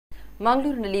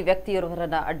ಮಂಗಳೂರಿನಲ್ಲಿ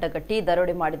ವ್ಯಕ್ತಿಯೋರ್ವರನ್ನ ಅಡ್ಡಗಟ್ಟಿ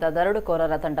ದರೋಡೆ ಮಾಡಿದ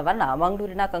ದರೋಡೆಕೋರರ ತಂಡವನ್ನ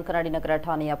ಮಂಗಳೂರಿನ ಕಂಕನಾಡಿ ನಗರ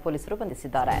ಠಾಣೆಯ ಪೊಲೀಸರು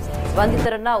ಬಂಧಿಸಿದ್ದಾರೆ.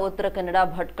 ಬಂಧಿತರನ್ನ ಉತ್ತರ ಕನ್ನಡ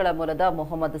ಭಟ್ಕಳ ಮೂಲದ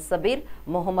ಮೊಹಮ್ಮದ್ ಸಬೀರ್,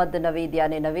 ಮೊಹಮ್ಮದ್ ನವೀದ್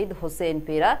ಯಾನೆ ನವೀದ್, ಹುಸೇನ್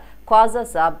ಪೀರ, ಖ್ವಾಜಾ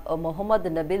ಸಾಬ್, ಮೊಹಮ್ಮದ್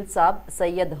ನಬಿಲ್ ಸಾಬ್,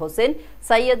 ಸೈಯದ್ ಹುಸೇನ್,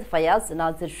 ಸೈಯದ್ ಫಯಾಜ್,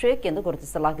 ನಾಜಿರ್ ಶೇಖ್ ಎಂದು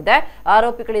ಗುರುತಿಸಲಾಗಿದೆ.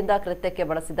 ಆರೋಪಿಗಳಿಂದ ಕೃತ್ಯಕ್ಕೆ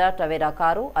ಬಳಸಿದ ಟವೇರಾ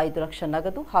ಕಾರು, 5 ಲಕ್ಷ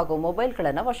ನಗದು ಹಾಗೂ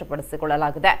ಮೊಬೈಲ್ಗಳನ್ನು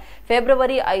ವಶಪಡಿಸಿಕೊಳ್ಳಲಾಗಿದೆ.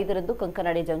 ಫೆಬ್ರವರಿ 5ರಂದು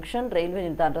ಕಂಕನಾಡಿ ಜಂಕ್ಷನ್ ರೈಲ್ವೆ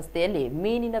ನಿಲ್ದಾಣ ರಸ್ತೆಯಲ್ಲಿ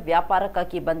ಮೀನಿನ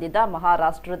ವ್ಯಾಪಾರಕ್ಕಾಗಿ ಬಂದಿದ್ದ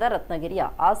ಮಹಾರಾಷ್ಟ್ರದ ರತ್ನಗಿರಿಯ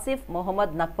ಆಸಿಫ್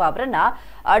ಮೊಹಮ್ಮದ್ ನಕ್ವಾ ಅವರನ್ನ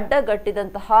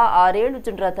ಅಡ್ಡಗಟ್ಟಿದಂತಹ 6-7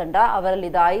 ಜನರ ತಂಡ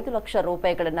ಅವರಲ್ಲಿದ್ದ 5 ಲಕ್ಷ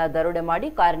ರೂಪಾಯಿಗಳನ್ನು ದರೋಡೆ ಮಾಡಿ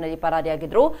ಕಾರಿನಲ್ಲಿ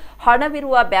ಪರಾರಿಯಾಗಿದ್ರು.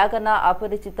 ಹಣವಿರುವ ಬ್ಯಾಗ್ ಅನ್ನ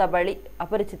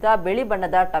ಅಪರಿಚಿತ ಬಿಳಿ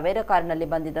ಬಣ್ಣದ ಟವೇರಾ ಕಾರಿನಲ್ಲಿ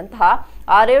ಬಂದಿದ್ದಂತಹ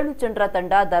 6-7 ಜನರ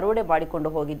ತಂಡ ದರೋಡೆ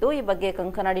ಮಾಡಿಕೊಂಡು ಹೋಗಿದ್ದು, ಈ ಬಗ್ಗೆ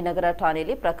ಕಂಕನಾಡಿ ನಗರ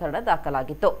ಠಾಣೆಯಲ್ಲಿ ಪ್ರಕರಣ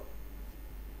ದಾಖಲಾಗಿತ್ತು.